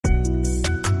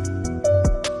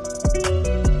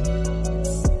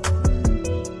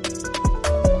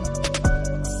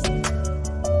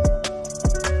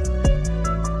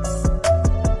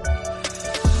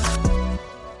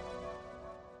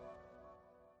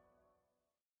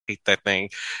hate that thing.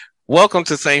 Welcome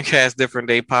to Same Cast Different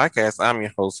Day podcast. I'm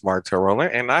your host, Marta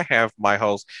Roland, and I have my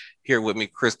host here with me,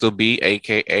 Crystal B,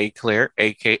 aka Claire,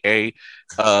 aka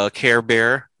Care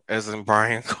Bear, as in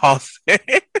Brian calls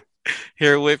it,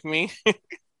 here with me.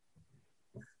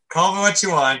 Call me what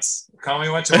you want. Call me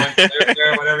what you want.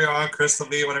 Whatever you want. Crystal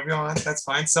B, whatever you want. That's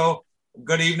fine. So,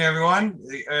 good evening, everyone.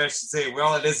 I should say,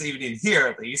 well, it is evening here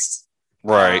at least.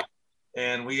 Right.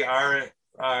 And we are,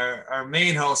 our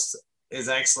main host is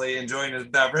actually enjoying his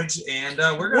beverage, and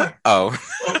we're gonna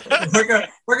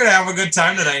we're gonna have a good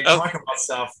time tonight and talk about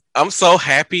stuff. I'm so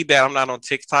happy that I'm not on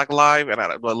TikTok live, and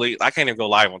I can't even go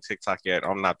live on TikTok yet.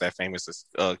 I'm not that famous as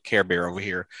Care Bear over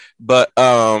here, but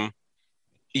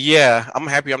yeah, I'm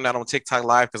happy I'm not on TikTok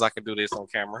live because I can do this on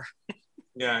camera.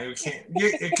 Yeah, you can.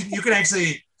 You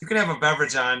can have a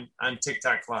beverage on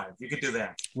TikTok live. You could do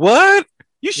that. What?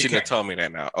 You shouldn't have told me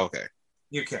that now. Okay.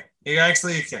 You can. You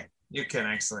can. You can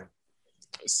actually.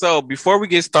 So before we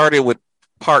get started with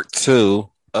part 2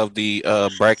 of the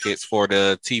brackets for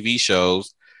the TV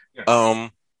shows, yes.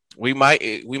 We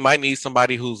might need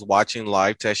somebody who's watching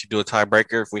live to actually do a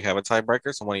tiebreaker if we have a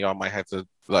tiebreaker. So one of y'all might have to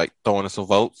like throw in some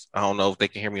votes. I don't know if they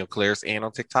can hear me on Claire's and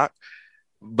on TikTok,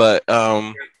 but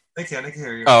they can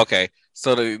hear you. Oh, okay.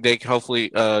 So they can hopefully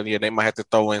they might have to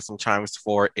throw in some chimes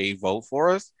for a vote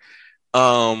for us.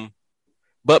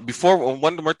 But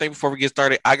one more thing before we get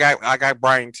started, I got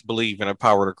Brian to believe in the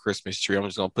power of the Christmas tree. I'm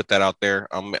just gonna put that out there.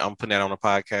 I'm putting that on the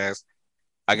podcast.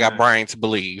 I got Brian to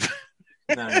believe.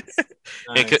 Nice.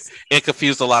 And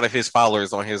confused a lot of his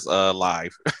followers on his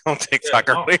live on TikTok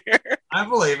earlier. I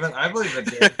believe it.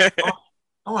 Dude.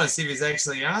 I want to see if he's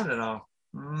actually on it all.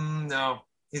 No,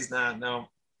 he's not. No,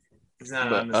 he's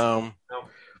not on this. No.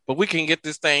 But we can get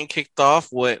this thing kicked off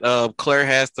with Claire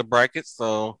has the brackets,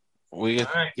 so we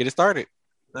get it started.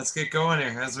 Let's get going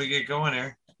here. As we get going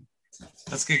here,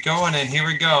 let's get going, and here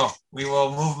we go. We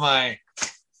will move my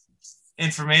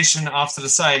information off to the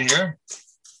side here.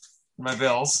 My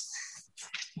bills.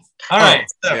 All right.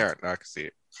 So. Yeah, I can see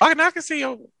it. I can see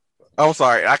you. Oh,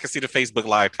 sorry. I can see the Facebook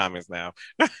Live comments now.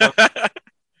 All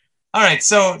right.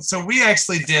 So we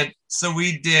actually did. So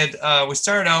we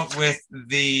started out with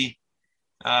the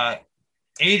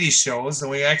 80s shows,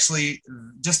 and we actually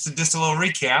just a little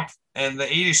recap. And the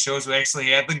 80s shows, we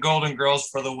actually had the Golden Girls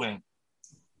for the win.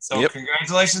 So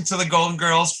Congratulations to the Golden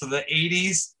Girls for the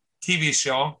 80s TV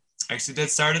show. Actually did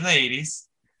start in the 80s.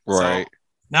 Right. So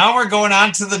now we're going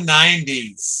on to the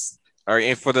 90s. All right.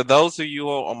 And for those of you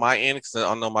on my end, because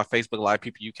I know my Facebook Live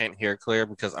people, you can't hear clear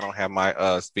because I don't have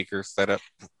my speakers set up.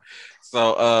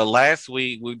 So last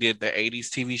week we did the 80s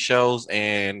TV shows,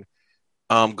 and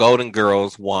Golden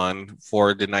Girls won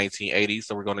for the 1980s.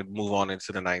 So we're going to move on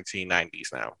into the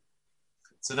 1990s now.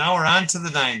 So now we're on to the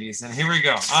 90s, and here we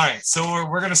go. All right, so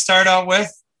we're going to start out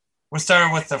with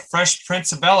the Fresh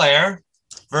Prince of Bel-Air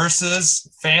versus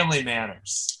Family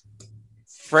Matters.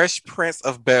 Fresh Prince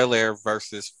of Bel-Air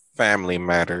versus Family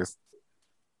Matters.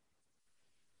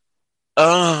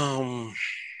 Well,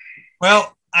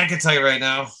 I can tell you right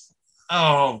now.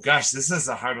 Oh gosh, this is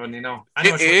a hard one.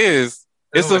 It is.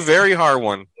 It's a very hard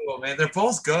one. Oh man, they're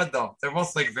both good though. They're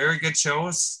both like very good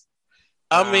shows.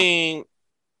 I mean,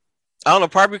 I don't know,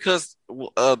 probably because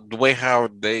the way how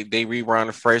they rerun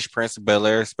the Fresh Prince of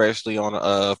Bel-Air, especially on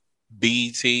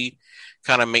BET,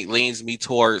 kind of leans me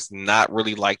towards not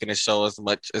really liking the show as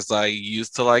much as I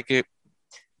used to like it.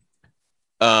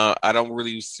 I don't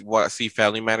really see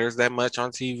Family Matters that much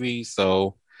on TV,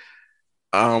 so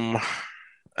I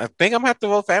think I'm gonna have to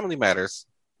vote Family Matters.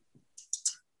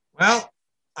 Well,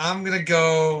 I'm gonna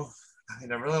go. I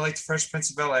really like the Fresh Prince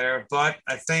of Bel-Air, but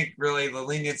I think really the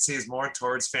leniency is more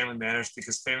towards Family Matters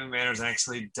because Family Matters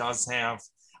actually does have.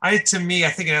 I think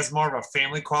it has more of a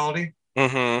family quality.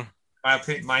 Mm-hmm.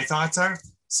 My thoughts are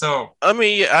so. I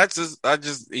mean, I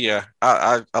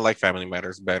like Family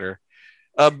Matters better.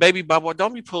 Baby Bubba,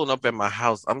 don't be pulling up at my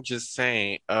house. I'm just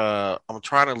saying. I'm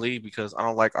trying to leave because I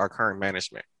don't like our current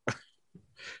management.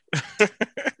 All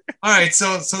right,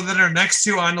 so then our next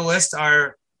two on the list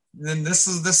are. Then this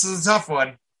is a tough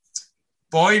one.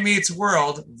 Boy Meets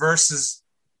World versus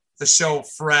the show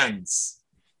Friends.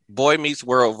 Boy Meets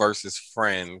World versus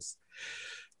Friends.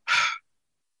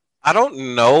 I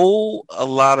don't know a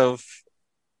lot of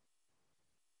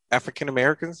African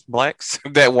Americans, blacks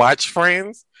that watch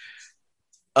Friends.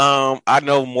 I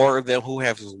know more of them who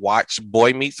have watched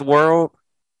Boy Meets World.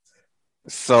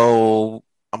 So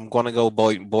I'm gonna go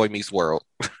Boy Meets World.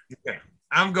 Okay.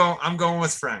 I'm going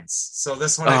with Friends. So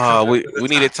this one, we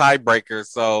need a tiebreaker.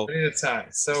 So we need a tie.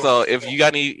 So if you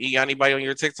got anybody on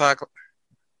your TikTok,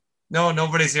 No,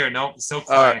 nobody's here. Nope, so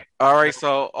quiet. All right.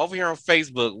 So over here on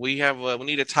Facebook, we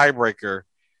need a tiebreaker.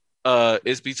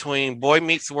 It's between Boy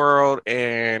Meets World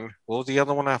and what was the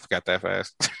other one? I forgot that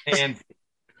fast. And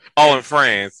Oh, and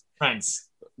Friends. Friends.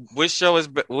 Which show is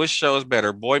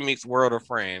better, Boy Meets World or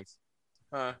Friends?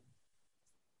 Huh?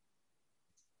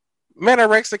 Man,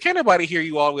 Alexa, can't nobody hear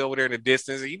you all the way over there in the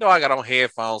distance? You know I got on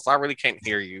headphones, so I really can't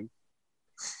hear you.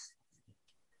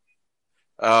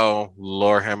 Oh,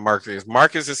 Lord have Marcus.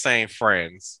 Marcus is saying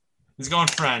Friends. He's going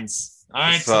Friends. All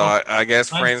right, So I guess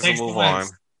Friends will move on.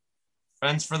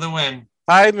 Friends for the win.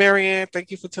 Hi, Marianne.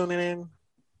 Thank you for tuning in.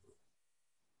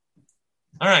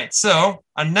 All right, so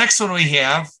our next one we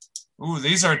have. Ooh,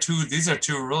 these are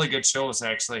two really good shows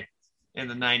actually in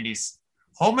the 90s.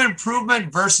 Home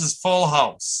Improvement versus Full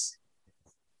House.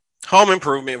 Home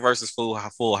Improvement versus Full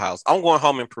House. I'm going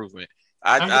Home Improvement.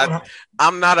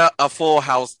 I'm not a Full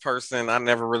House person. I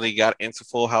never really got into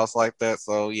Full House like that.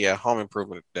 So yeah, Home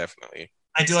Improvement definitely.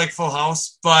 I do like Full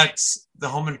House, but the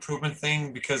Home Improvement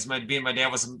thing, because my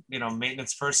dad was a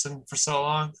maintenance person for so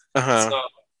long. So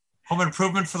Home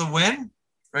Improvement for the win.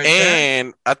 Right and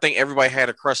there. I think everybody had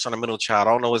a crush on the middle child.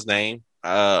 I don't know his name.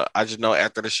 I just know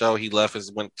after the show he left and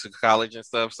went to college and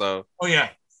stuff. So yeah.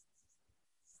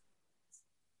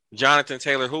 Jonathan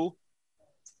Taylor who?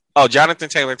 Oh, Jonathan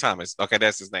Taylor Thomas. Okay,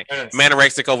 that's his name.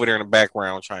 Manorexic over there in the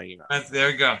background trying,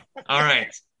 There we go. All right.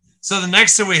 So the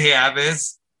next one we have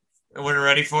is, when we're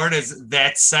ready for it, is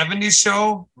That 70s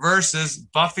Show versus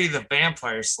Buffy the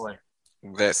Vampire Slayer.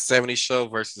 That 70s Show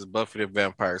versus Buffy the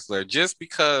Vampire Slayer. Just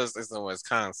because it's in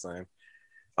Wisconsin,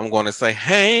 I'm going to say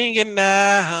hanging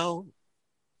out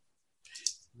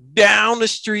down the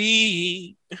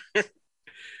street.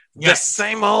 The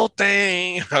same old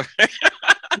thing.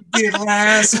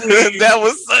 Last week. That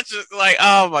was such a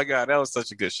oh my god, that was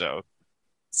such a good show.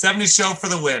 70s Show for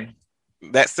the win.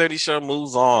 That 70s Show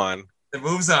moves on. It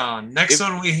moves on. Next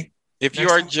one. If you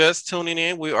are just tuning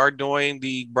in, we are doing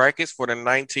the brackets for the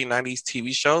 1990s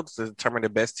TV show to determine the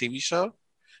best TV show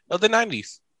of the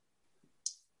 90s.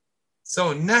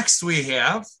 So next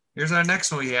here's our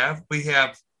next one we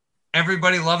have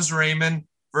Everybody Loves Raymond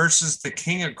versus The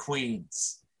King of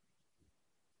Queens.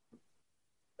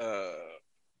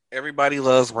 Everybody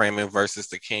Loves Raymond versus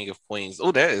The King of Queens.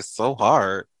 Oh, that is so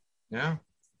hard. Yeah.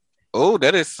 Oh,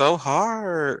 that is so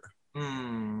hard.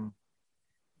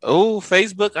 Oh,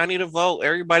 Facebook, I need a vote.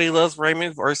 Everybody Loves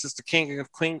Raymond versus The King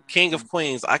of Queens.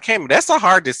 That's a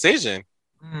hard decision.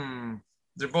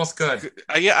 They're both good.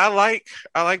 Yeah, I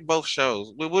like both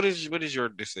shows. What is your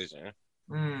decision?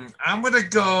 I'm gonna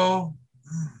go.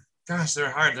 Gosh, they're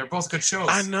hard. They're both good shows.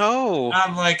 I know.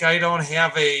 I don't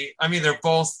have they're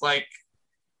both like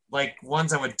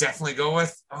ones I would definitely go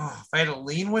with. Oh, if I had to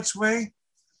lean which way.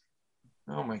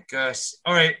 Oh my gosh.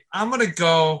 All right, I'm gonna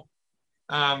go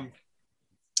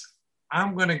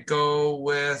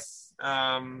with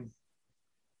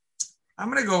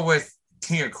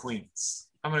King of Queens.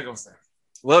 I'm gonna go with that.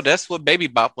 Well, that's what Baby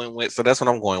Bop went with, so that's what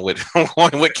I'm going with. I'm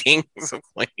going with Kings of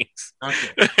Queens.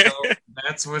 Okay, so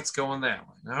that's what's going that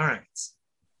one.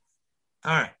 All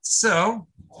right. So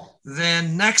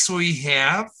then next we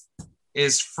have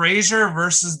is Frasier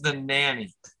versus The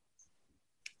Nanny.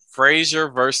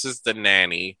 Frasier versus The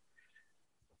Nanny.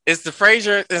 Is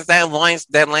that voice,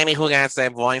 that Nanny who got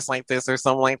that voice like this or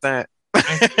something like that?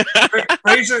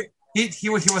 Frasier, he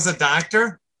was a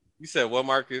doctor. You said what,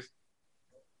 Marcus?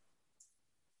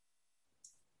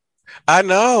 I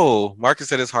know. Marcus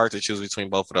said it's hard to choose between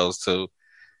both of those two.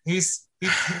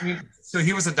 So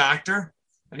he was a doctor,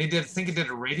 and he did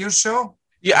a radio show.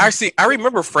 Yeah, I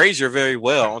remember Frasier very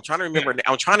well. I'm trying to remember. Yeah.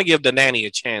 I'm trying to give The Nanny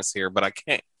a chance here, but I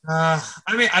can't.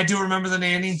 I do remember The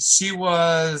Nanny. She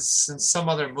was in some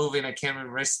other movie, and I can't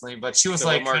remember recently, but she was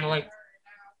kind of like.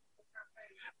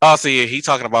 Oh, so yeah, he's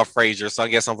talking about Frasier, so I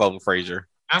guess I'm voting Frasier.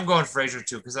 I'm going Frasier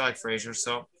too because I like Frasier.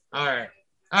 So all right.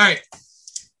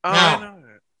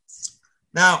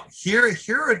 Now here's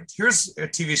a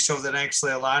TV show that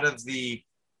actually a lot of the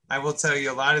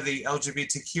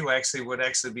LGBTQ actually would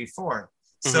actually be for.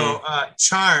 So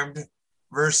Charmed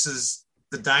versus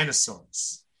the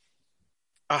Dinosaurs.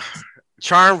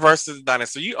 Charmed versus the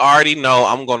Dinosaurs. You already know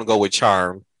I'm going to go with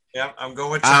Charmed. Yeah, I'm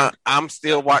going with Charmed. I'm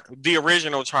still watching the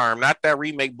original Charmed, not that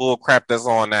remake bull crap that's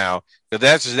on now.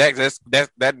 Because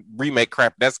that remake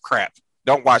crap. That's crap.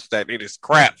 Don't watch that. It is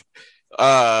crap.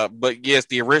 But yes,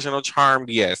 the original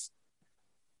Charmed, yes.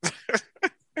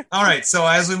 All right, so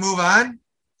as we move on,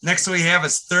 next we have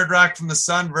is Third Rock from the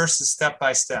Sun versus Step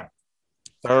by Step.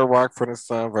 Third Rock from the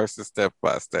Sun versus Step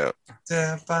by Step.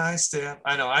 Step by Step.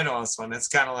 I know this one. It's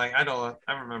kind of like I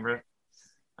remember it.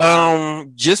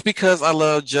 Just because I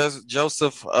love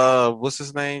Joseph, what's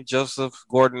his name? Joseph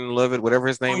Gordon-Levitt, whatever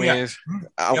his Oh name yeah. is. Mhm.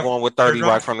 I'm Yep. going with Third 30 Rock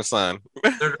Rock. from the Sun.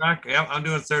 Third Rock. Yep. I'm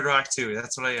doing Third Rock too.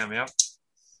 That's what I am. Yep.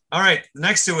 All right. The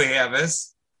next two we have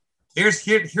is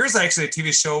here's actually a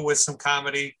TV show with some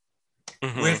comedy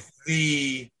Mhm. with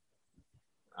the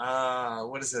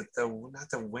what is it? The not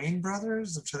the Wayne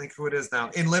brothers. I'm trying to think who it is now.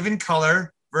 In Living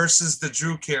Color versus the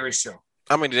Drew Carey Show.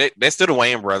 I mean, they're still the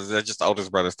Wayne brothers. They're just the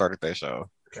oldest brother started that show.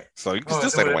 Okay. So you can Oh, still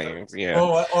is it say the what it? Waynes. Yeah.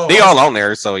 Oh, They oh, all okay. on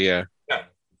there. So yeah. Yeah.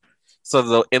 So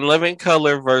the In Living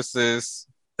Color versus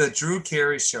The Drew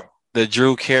Carey Show. the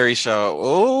Drew Carey Show.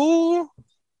 Oh,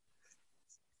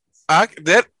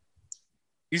 that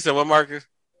you said what, Marcus?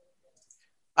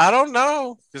 I don't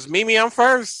know. Cause Mimi, I'm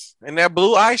first, and that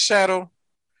blue eyeshadow.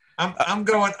 I'm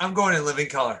going in Living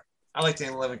Color. I like the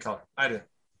In Living Color. I do.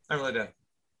 I really did.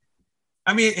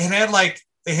 I mean, it had like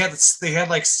they had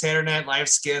like Saturday Night Live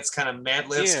skits, kind of Mad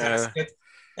Libs kind of Yeah. skits,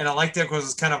 and I liked it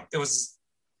because it was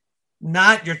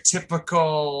not your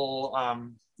typical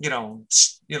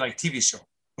like TV show.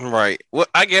 Right. Well,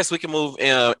 I guess we can move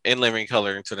in Living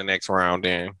Color into the next round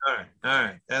then. All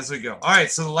right, as we go. All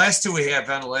right, so the last two we have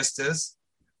on the list is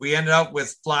we ended up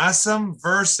with Blossom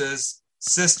versus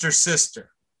Sister Sister.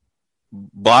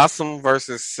 Blossom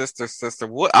versus Sister Sister.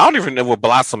 What? I don't even know what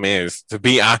Blossom is, to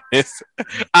be honest.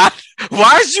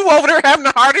 Why is you over there having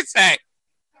a heart attack?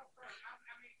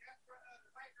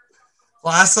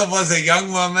 Blossom was a young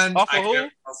woman. Off of who?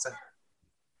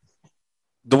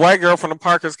 The white girl from the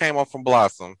Parkers came off from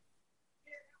Blossom.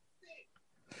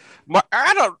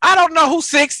 I don't know who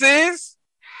Six is.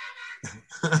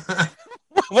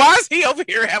 Why is he over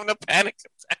here having a panic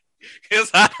attack?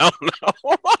 Because I don't know.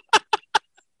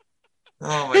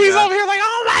 Oh my He's God. over here like,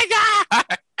 oh my God.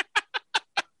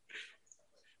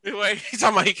 Anyway, he's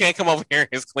talking about he can't come over here in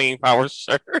his clean power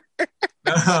shirt. No,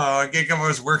 I can't come over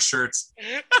his work shirts.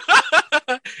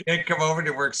 Can't come over to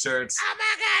work shirts. Oh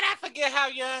my God, I forget how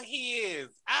young he is.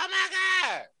 Oh my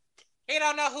God. He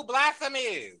don't know who Blossom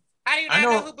is. How do you not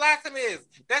know who Blossom is?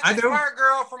 That's the smart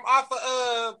girl from off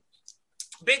of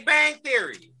Big Bang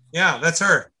Theory. Yeah, that's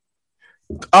her.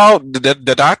 Oh,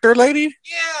 the doctor lady?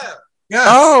 Yeah. Yes.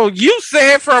 Oh, you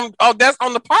said that's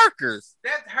on the Parkers.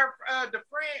 That's her her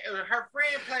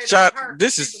friend played Shot,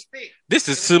 this is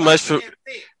too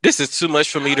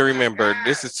much for me to remember. God.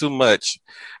 This is too much.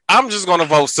 I'm just gonna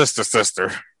vote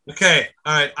Sister. Okay,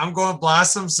 all right. I'm going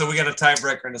Blossom, so we got a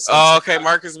tiebreaker in this. Oh, okay,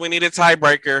 Marcus, we need a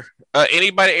tiebreaker.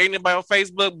 Anybody on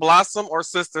Facebook, Blossom or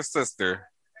Sister?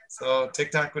 So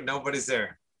TikTok when nobody's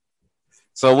there.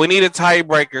 So we need a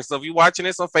tiebreaker. So if you're watching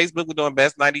this on Facebook, we're doing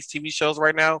best 90s TV shows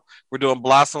right now. We're doing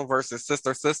Blossom versus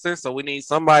Sister. So we need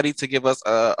somebody to give us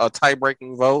a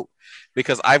tie-breaking vote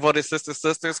because I voted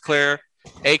Sisters. Claire,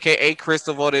 aka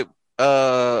Crystal, voted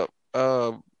Blossom.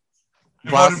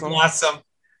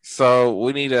 So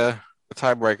we need a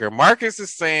tiebreaker. Marcus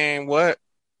is saying what?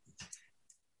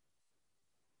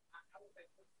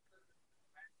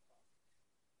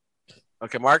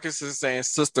 Okay, Marcus is saying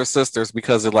Sisters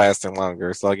because it lasted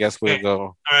longer. So I guess we'll go.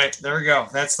 All right, there we go.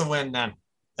 That's the win then.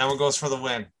 That one goes for the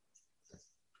win.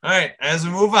 All right, as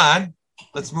we move on,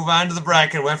 let's move on to the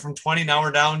bracket. It went from 20, now we're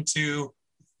down to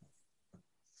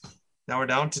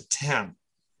 10.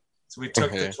 So we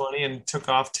took the 20 and took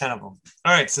off 10 of them.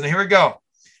 All right, so here we go.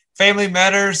 Family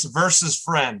Matters versus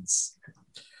Friends.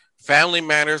 Family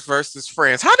Matters versus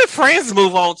Friends. How did Friends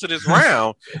move on to this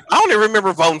round? I don't even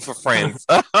remember voting for Friends.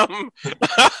 I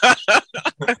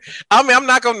mean, I'm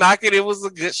not gonna knock it. It was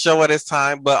a good show at this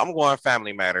time, but I'm going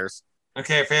Family Matters.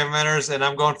 Okay, Family Matters, and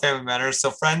I'm going Family Matters. So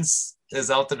Friends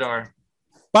is out the door.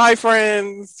 Bye,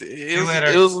 Friends.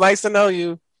 It was nice to know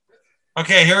you.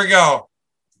 Okay, here we go.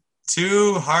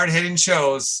 Two hard-hitting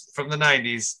shows from the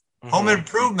 90s. Mm-hmm. Home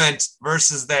Improvement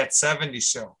versus That 70s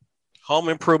Show. Home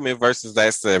Improvement versus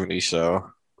That 70s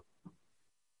Show.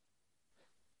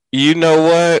 You know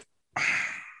what?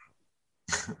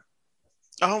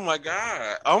 Oh my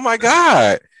God. Oh my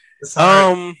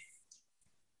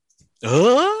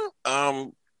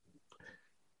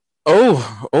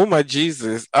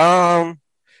Jesus.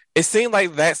 It seemed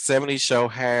like That 70s Show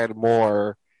had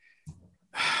more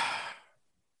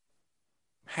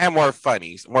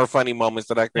funny moments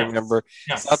that I can remember.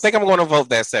 Yes. So I think I'm going to vote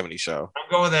That 70s Show.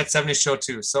 I'm going with That 70s Show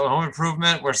too. So Home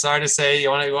Improvement, we're sorry to say, you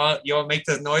want to make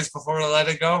the noise before we let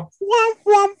it go? Womp,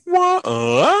 womp,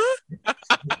 womp.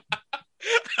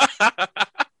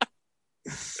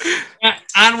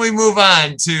 And we move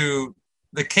on to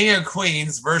the King of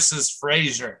Queens versus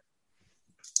Frasier.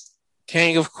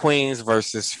 King of Queens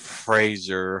versus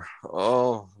Frasier.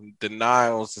 Oh, the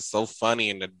Niles is so funny,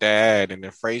 and the dad, and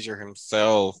then Frasier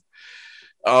himself.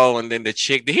 Oh, and then the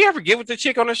chick. Did he ever get with the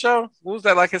chick on the show? What was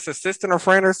that, like his assistant or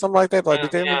friend or something like that? Like,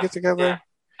 did they ever Yeah, get yeah. together?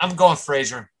 I'm going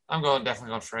Frasier. Definitely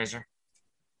going Frasier.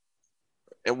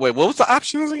 And wait, what was the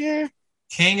options again?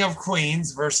 King of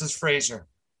Queens versus Frasier.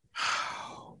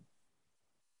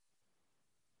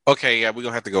 Okay, yeah, we're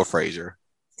gonna have to go Frasier.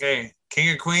 Okay,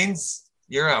 King of Queens,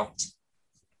 you're out.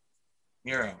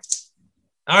 You're out.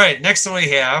 All right, next one we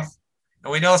have,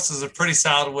 and we know this is a pretty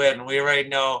solid win, and we already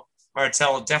know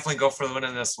Martel will definitely go for the win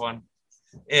in this one,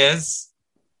 is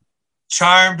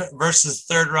Charmed versus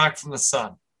Third Rock from the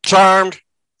Sun. Charmed.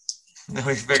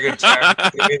 We figured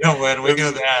Charmed. We don't win. We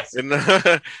knew that.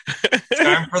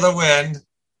 Charmed for the win.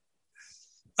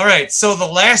 All right, so the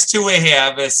last two we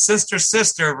have is Sister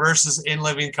Sister versus In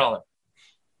Living Color.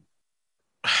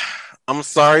 I'm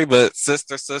sorry, but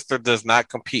Sister Sister does not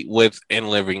compete with In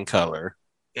Living Color.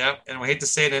 Yeah, and we hate to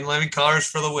say it, In Living Color is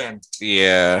for the win.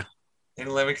 Yeah. In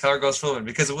Living Color goes for the win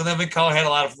because In Living Color had a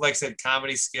lot of, like I said,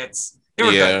 comedy skits. They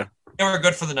were good. They were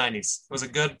good for the 90s. It was a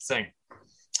good thing.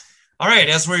 All right,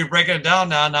 as we're breaking it down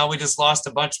now we just lost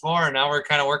a bunch more, and now we're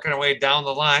kind of working our way down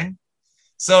the line.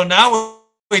 So now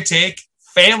we take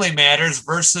Family Matters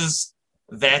versus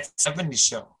That 70s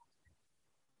Show.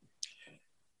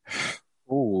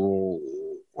 Ooh,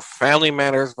 Family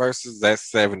Matters versus That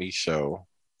 70s Show.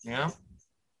 Yeah.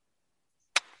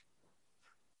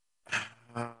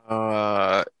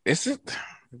 Isn't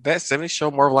That 70s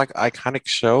Show more of like an iconic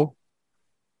show?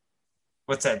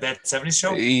 What's that? That 70s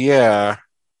Show? Yeah.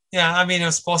 Yeah, I mean, it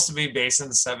was supposed to be based in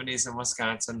the 70s in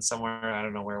Wisconsin, somewhere. I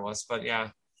don't know where it was, but yeah,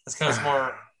 it's kind of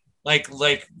more like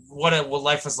what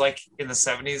life was like in the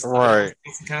 70s, right?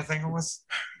 Kind of thing it was.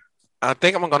 I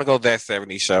think I'm gonna go That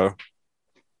 70s Show.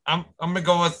 I'm gonna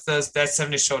go with That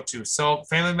 70s Show too. So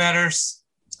Family Matters,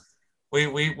 we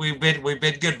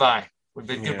bid goodbye. We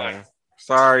bid goodbye.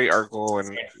 Sorry,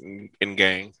 Urkel and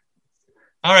gang.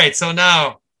 All right, so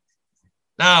now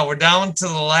we're down to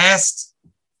the last.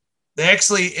 There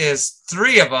actually is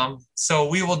 3 of them, so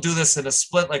we will do this in a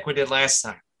split like we did last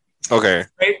time. Okay.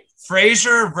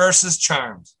 Frasier versus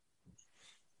Charmed.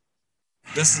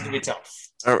 This is gonna be tough.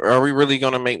 Are we really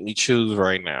gonna make me choose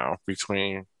right now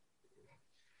between?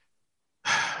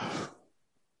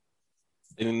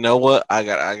 You know what? I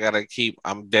gotta keep.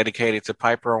 I'm dedicated to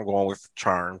Piper. I'm going with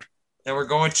Charmed. And we're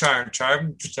going Charmed.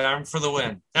 Charmed for the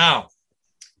win. Now,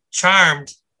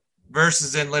 Charmed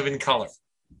versus In Living Color.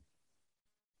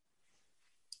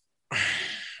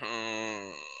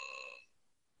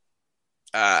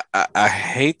 I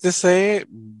hate to say it,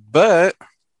 but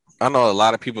I know a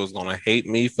lot of people is gonna hate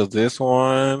me for this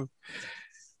one.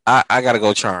 I gotta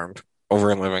go Charmed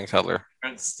over In Living Color.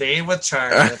 And stay with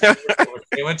Charmed.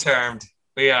 Stay with Charmed.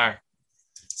 We are.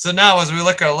 So now, as we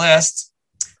look at our list,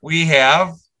 we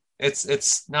have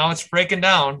it's breaking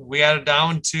down. We got it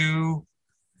down to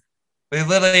we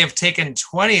literally have taken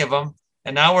 20 of them,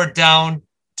 and now we're down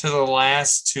to the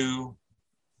last 2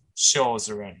 shows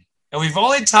already. And we've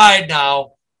only tied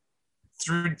now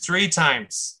through 3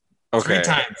 times. Okay. 3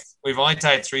 times. We've only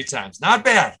tied 3 times. Not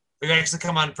bad. We've actually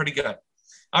come on pretty good.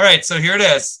 All right, so here it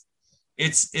is.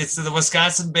 It's the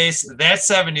Wisconsin-based That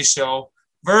 70s Show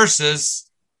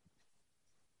versus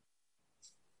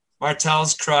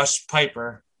Martel's crush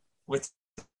Piper with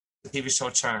the TV show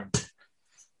Charmed.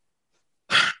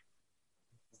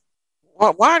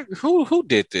 Why? Who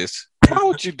did this? Why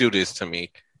would you do this to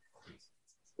me?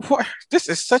 What? This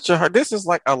is such a hard. This is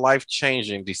like a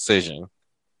life-changing decision.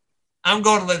 I'm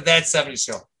going with That 70s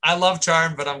Show. I love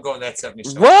Charm, but I'm going That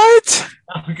 70s Show. What?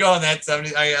 I'm going That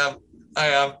 70s. I am.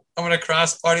 I'm going to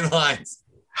cross party lines.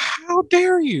 How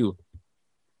dare you?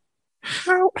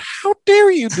 How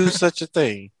dare you do such a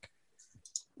thing?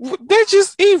 They're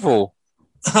just evil.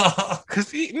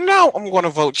 Because no, I'm going to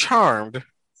vote Charmed.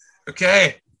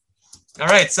 Okay. All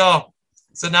right. So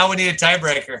now we need a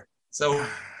tiebreaker. So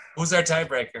who's our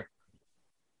tiebreaker?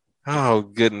 Oh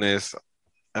goodness.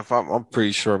 I'm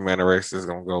pretty sure Manorexic is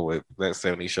gonna go with That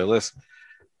 70s Show.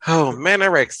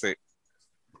 Manorexic.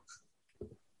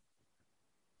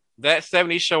 That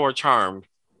 70s Show or Charmed?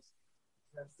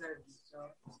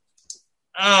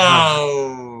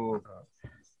 Oh.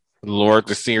 Lord,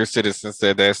 the senior citizen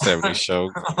said That 70s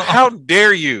Show. How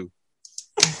dare you?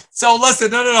 So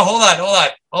listen, no, hold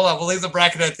on. We'll leave the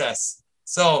bracket at this.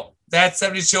 So That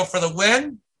 70s Show for the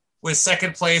win, with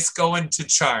second place going to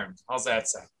Charmed. How's that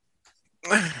sound?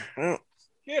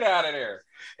 Get out of there.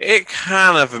 It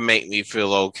kind of made me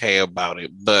feel okay about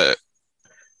it, but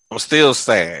I'm still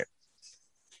sad.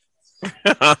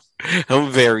 I'm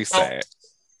very sad.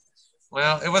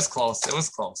 Well, it was close.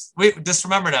 We just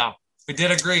remember now, we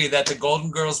did agree that the Golden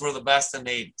Girls were the best in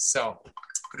the 80s. So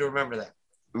we do remember that.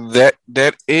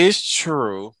 That is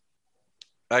true.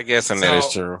 I guess, and that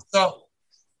is true.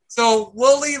 So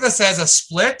we'll leave this as a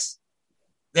split.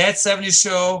 That 70s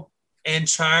show and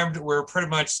Charmed were pretty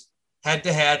much head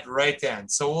to head right then.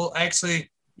 So we'll actually,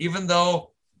 even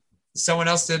though someone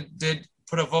else did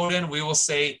put a vote in, we will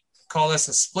call this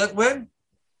a split win.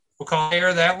 We'll call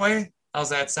it that way. How's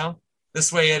that sound?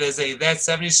 This way it is That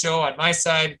 70s show on my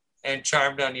side and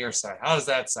Charmed on your side. How does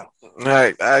that sound?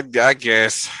 I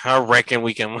guess. I reckon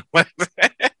we can let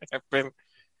that happen.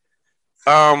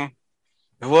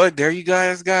 Well, there you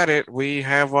guys got it. We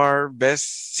have our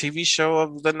best TV show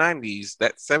of the 90s,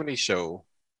 That 70s Show.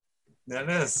 There it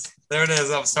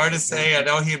is. I'm sorry to say, I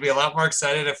know he'd be a lot more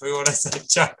excited if we would have said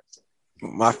Charmed.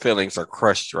 My feelings are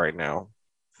crushed right now.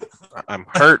 I'm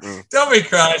hurting. Don't be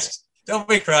crushed.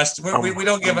 We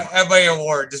don't give everybody an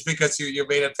award just because you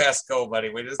made it past go, buddy.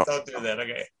 We just don't do that,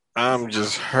 okay? I'm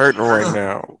just hurting right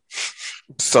now.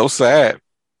 So sad.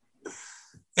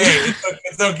 Hey,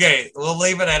 it's okay. We'll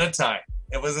leave it at a tie.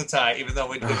 It was a tie, even though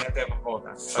we didn't have to have a vote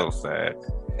on it. So sad.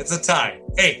 It's a tie.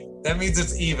 Hey, that means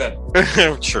it's even.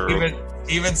 True.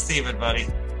 Even Steven, buddy.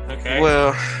 Okay.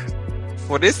 Well,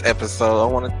 for this episode, I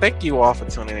want to thank you all for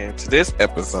tuning in to this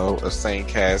episode of Same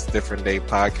Cast, Different Day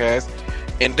podcast.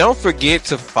 And don't forget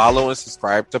to follow and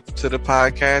subscribe to the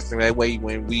podcast. And that way,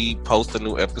 when we post a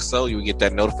new episode, you will get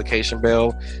that notification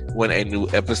bell when a new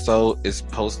episode is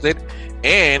posted.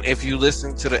 And if you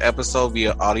listen to the episode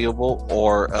via Audible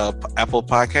or Apple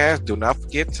Podcast, do not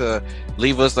forget to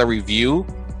leave us a review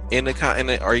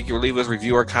or you can leave us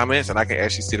review or comments, and I can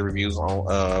actually see the reviews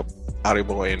on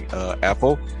Audible and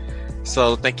Apple.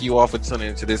 So thank you all for tuning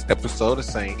into this episode of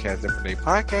Same Cast Different Day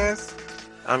podcast.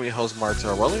 I'm your host,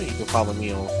 Martel Rowland. You can follow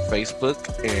me on Facebook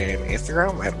and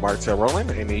Instagram at Martel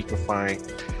Rowland, and then you can find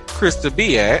Krista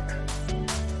B at.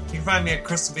 You can find me at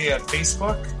Krista B at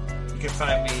Facebook. You can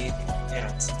find me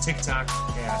at TikTok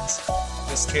at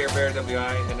Miss Care Bear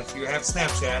WI, and if you have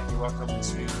Snapchat, you're welcome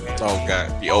to. Oh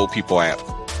God, the old people app.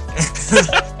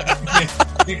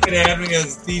 You can add me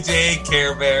as DJ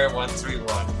Care Bear 131.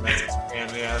 That's what you can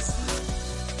add me as.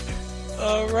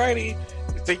 Alrighty.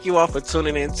 Thank you all for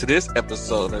tuning in to this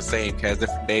episode of the Same Cast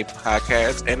Different Day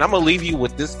podcast. And I'm going to leave you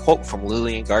with this quote from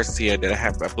Lillian Garcia that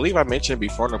I believe I mentioned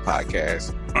before in the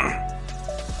podcast.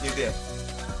 You did.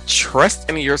 Trust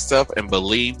in yourself and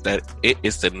believe that it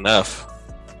is enough.